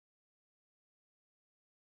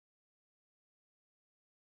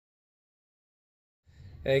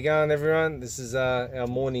How you going, everyone? This is our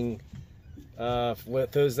morning,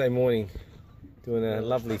 Thursday morning, doing a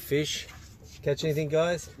lovely fish. Catch anything,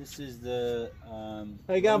 guys? This is the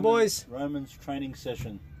how you going, boys? Roman's training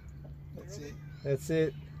session. That's it. That's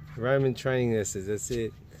it. Roman training lessons. That's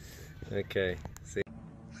it. Okay. See.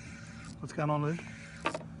 What's going on, Lou?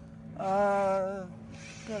 Got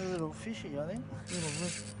a little fishy, I think.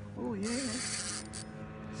 Oh yeah. Is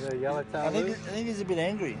that a yellowtail, I think he's a bit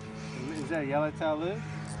angry. Is that a yellowtail, Lou?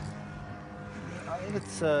 I think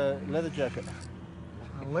it's a leather jacket.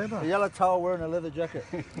 A leather. A yellowtail wearing a leather jacket.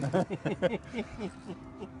 Okay, I gotcha.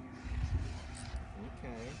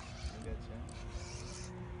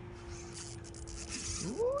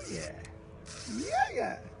 Oh yeah.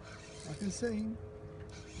 Yeah. I can see him.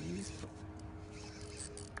 He's...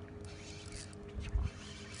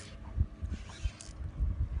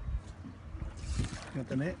 You want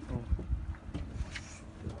the net? Or...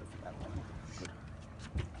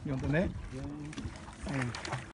 You want the net? Yeah.